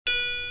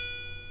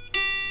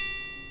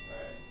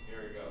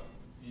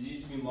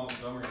to be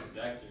Montgomery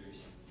vectors.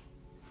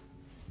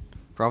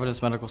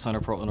 Providence Medical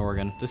Center, Portland,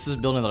 Oregon. This is a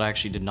building that I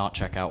actually did not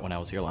check out when I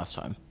was here last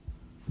time.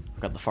 I've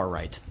got the far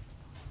right.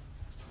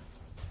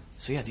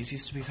 So yeah, these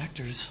used to be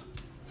vectors.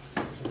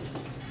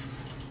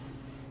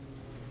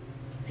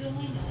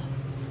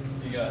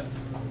 You got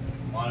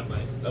modded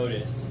by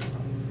OTIS.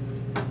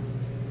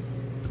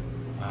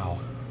 Wow.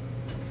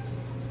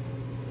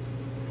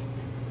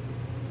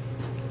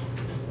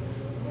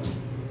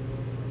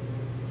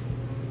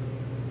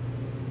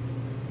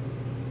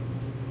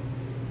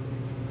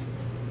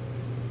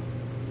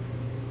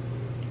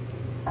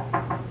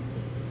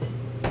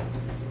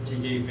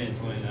 T-Gate Fan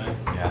 29.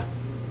 Yeah.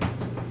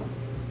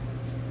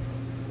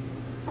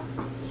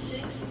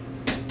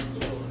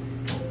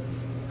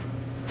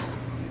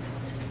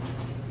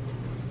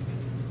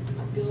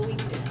 Going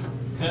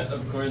down.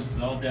 Of course,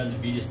 it also has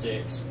Vita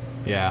saves.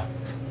 Yeah.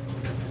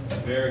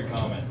 Very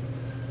common.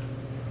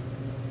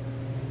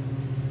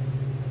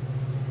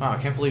 Wow, I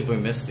can't believe we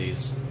missed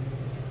these.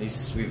 These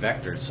used to be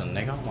vectors and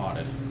they got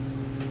modded.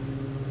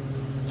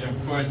 And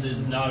of course,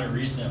 it's not a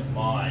recent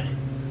mod.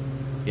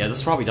 Yeah, this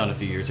was probably done a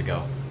few years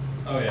ago.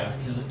 Oh yeah,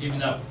 because even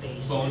that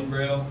phone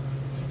braille,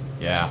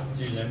 Yeah. it's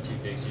used M2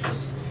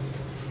 fixtures.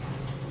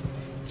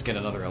 Let's get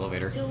another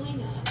elevator.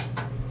 Going up.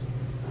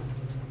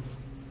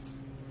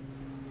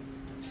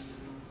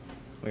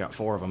 We got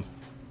 4 of them.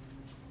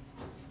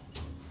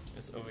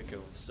 It's Ovico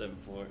 7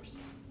 floors.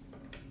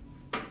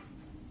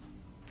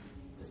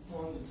 It's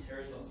pulling the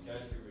terrace on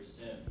skyscraper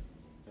sim.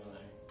 Down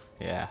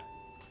there. Yeah.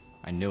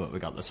 I knew it. We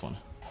got this one.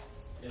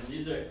 Yeah,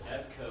 these are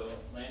EFCO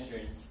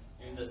lanterns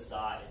in the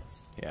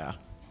sides. Yeah.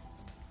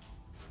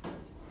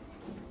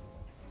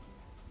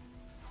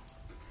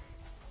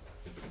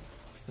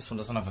 This one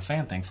doesn't have a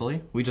fan,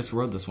 thankfully. We just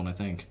rode this one, I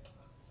think.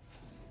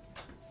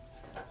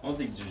 I don't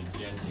think these are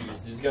Gen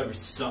 2s. There's gotta be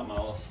something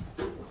else.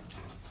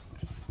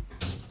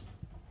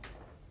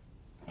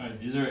 Alright,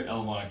 these are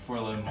Elmonic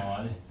 411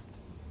 mod.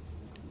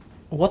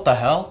 What the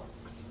hell?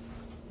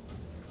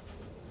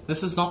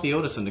 This is not the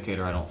OTIS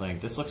indicator, I don't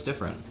think. This looks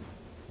different.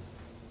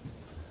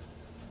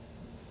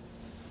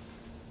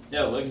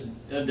 Yeah, it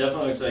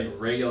definitely looks like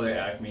regular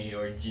Acme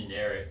or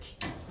generic.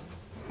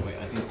 Wait,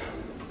 I think...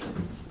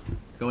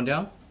 Going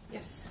down?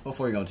 Yes. What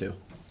floor are you going to?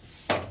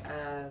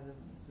 The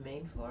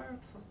main floor?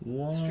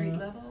 What? Street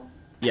level?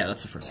 Yeah,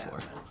 that's the first floor.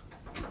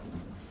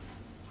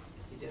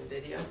 You doing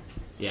video?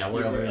 Yeah,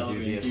 we're We're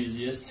elevator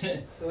enthusiasts.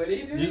 What are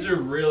you doing?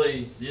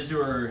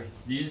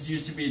 These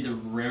used to be the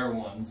rare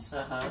ones.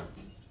 Uh-huh.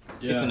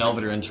 Yeah. It's an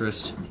elevator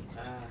interest.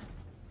 Ah, I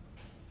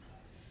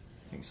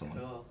think someone...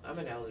 cool. I'm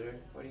an elder.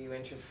 What are you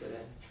interested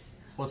in?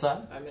 What's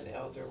that? I'm an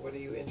elder. What are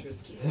you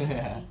interested in?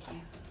 Yeah.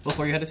 What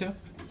floor are you headed to?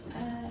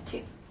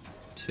 2.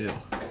 2.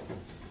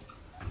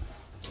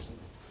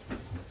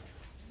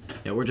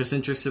 Yeah, we're just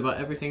interested about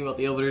everything about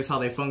the elevators, how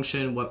they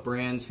function, what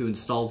brands, who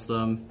installs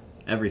them,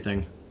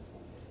 everything.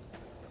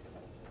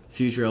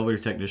 Future elevator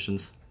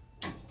technicians.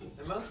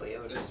 They're mostly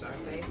Otis,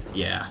 aren't they?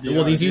 Yeah. They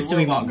Well, are. these They used to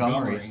were be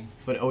Montgomery, Montgomery.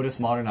 but Otis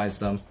modernized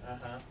them.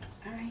 Uh-huh.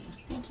 Alright,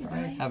 thank you,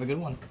 Alright, guys. have a good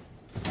one.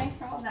 Thanks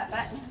for all that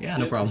button. Yeah,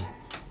 no problem.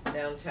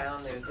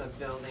 Downtown, there's a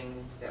building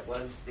that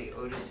was the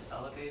Otis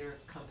Elevator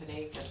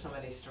Company. Guess how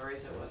many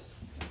stories it was?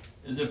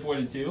 Is it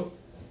 42?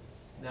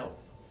 No.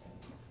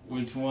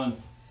 Which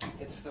one?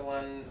 It's the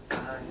one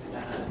on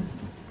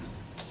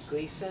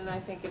Gleason, I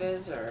think it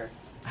is, or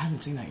I haven't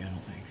seen that yet, I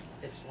don't think.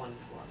 it's 1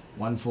 floor.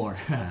 1 floor.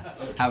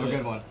 Have a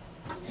good one.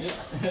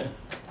 Yeah.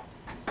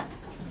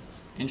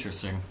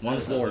 Interesting. 1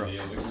 That's floor. not the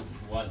video, which is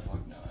one fuck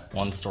no.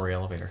 1-story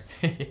elevator.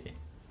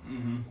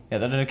 Mm-hmm. Yeah,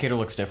 that indicator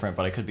looks different,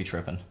 but I could be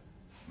tripping.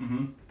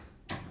 Mm-hmm.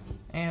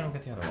 And we'll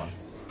get the other one.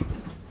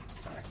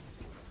 Sorry.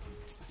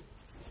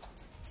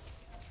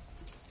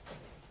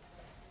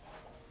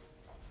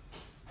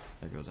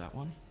 There goes that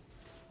one.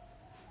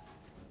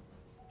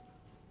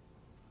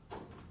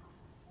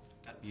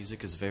 That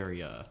music is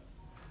very,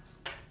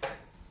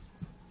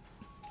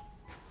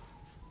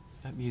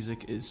 That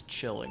music is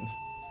chilling.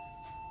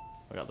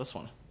 I got this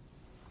one.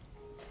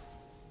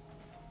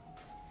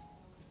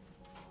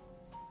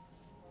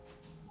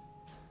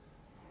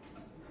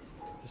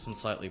 This one's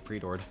slightly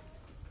pre-doored.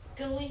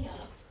 Going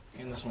up.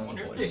 And this I one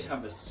wonder if they voice.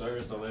 have a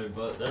service elevator,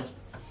 but that's...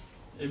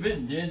 If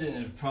it did, then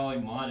it's probably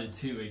modded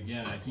too,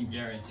 again, I can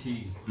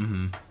guarantee.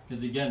 Mm-hmm.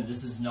 Because again,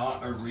 this is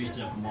not a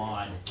recent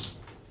mod.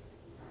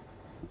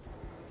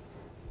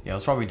 Yeah, it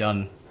was probably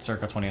done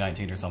circa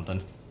 2019 or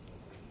something.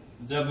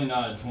 It's definitely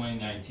not a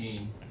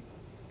 2019.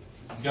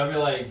 It's gotta be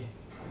like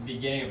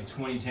beginning of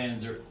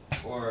 2010s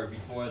or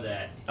before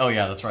that. Oh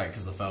yeah, that's right,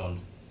 because the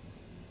phone.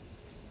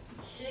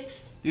 6.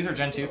 These are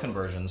Gen 2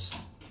 conversions.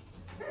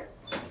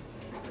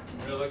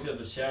 When I looked at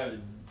the shadow,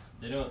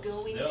 they don't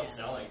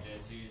sound like Gen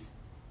 2s.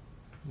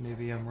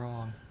 Maybe I'm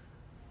wrong.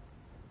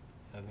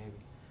 Yeah, maybe.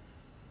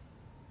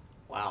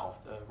 Wow,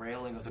 the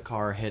railing of the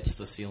car hits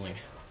the ceiling.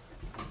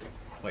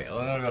 Wait,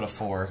 I'm gonna go to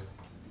 4.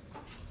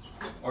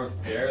 Or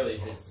barely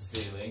hits the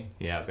ceiling.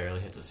 Yeah, it barely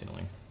hits the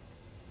ceiling.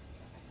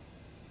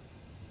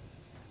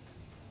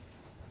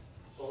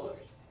 Floors.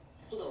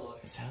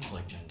 sounds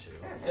like Gen 2.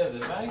 Yeah, they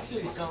might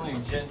actually sound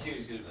like Gen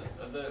 2 because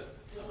I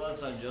thought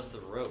it's not just the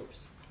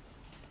ropes.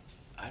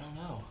 I don't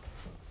know.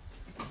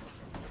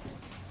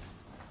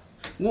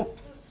 Whoop.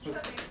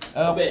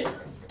 Oh, wait.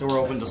 Door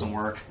open doesn't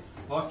work.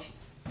 Fuck.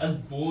 That's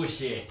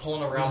bullshit. It's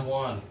pulling around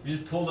 1. You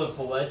just pulled a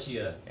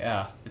Felicia.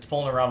 Yeah, it's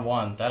pulling around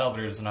 1. That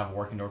elevator doesn't have a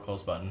working door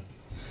close button.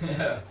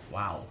 Yeah.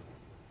 Wow.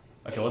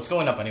 Okay, well, it's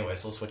going up anyway,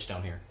 so we'll switch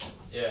down here.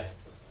 Yeah.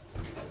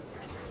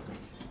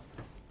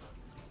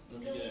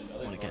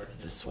 I want to get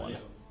this one.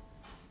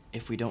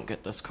 If we don't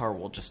get this car,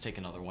 we'll just take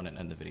another one and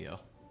end the video.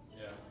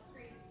 Yeah.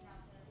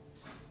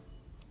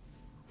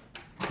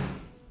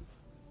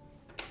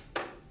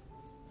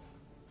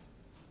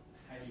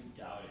 Highly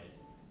doubt it.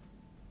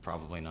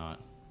 Probably not.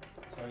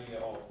 It's hard to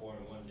get all 4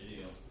 in one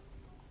video.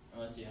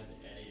 Unless you have to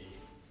edit it.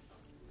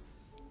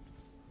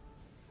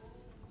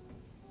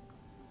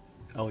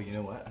 Oh, you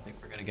know what? I think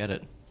we're gonna get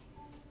it.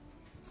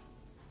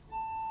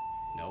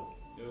 Nope.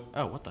 Nope.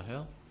 Oh, what the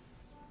hell?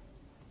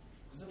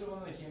 Was that the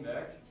one that came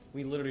back?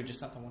 We literally just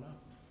sent that one up.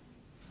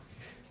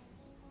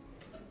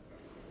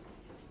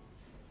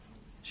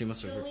 She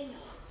must have...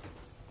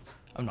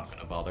 I'm not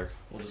gonna bother.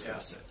 We'll just go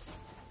sit.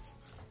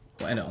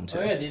 We'll end it on 2.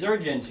 Oh yeah, these are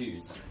Gen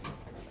 2s.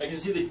 I can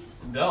see the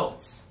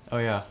belts. Oh,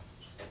 yeah.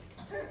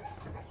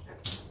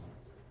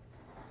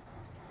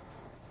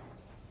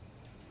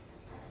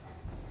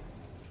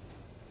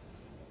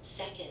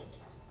 Second.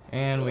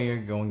 And we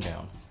are going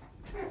down.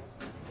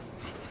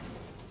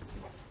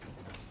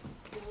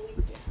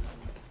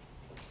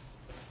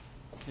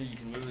 So you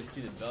can literally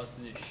see the belts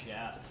in the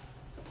shaft.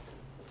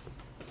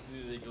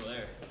 Through the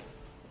glare.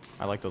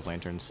 I like those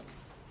lanterns.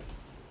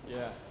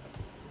 Yeah.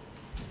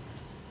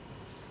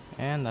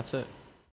 And that's it.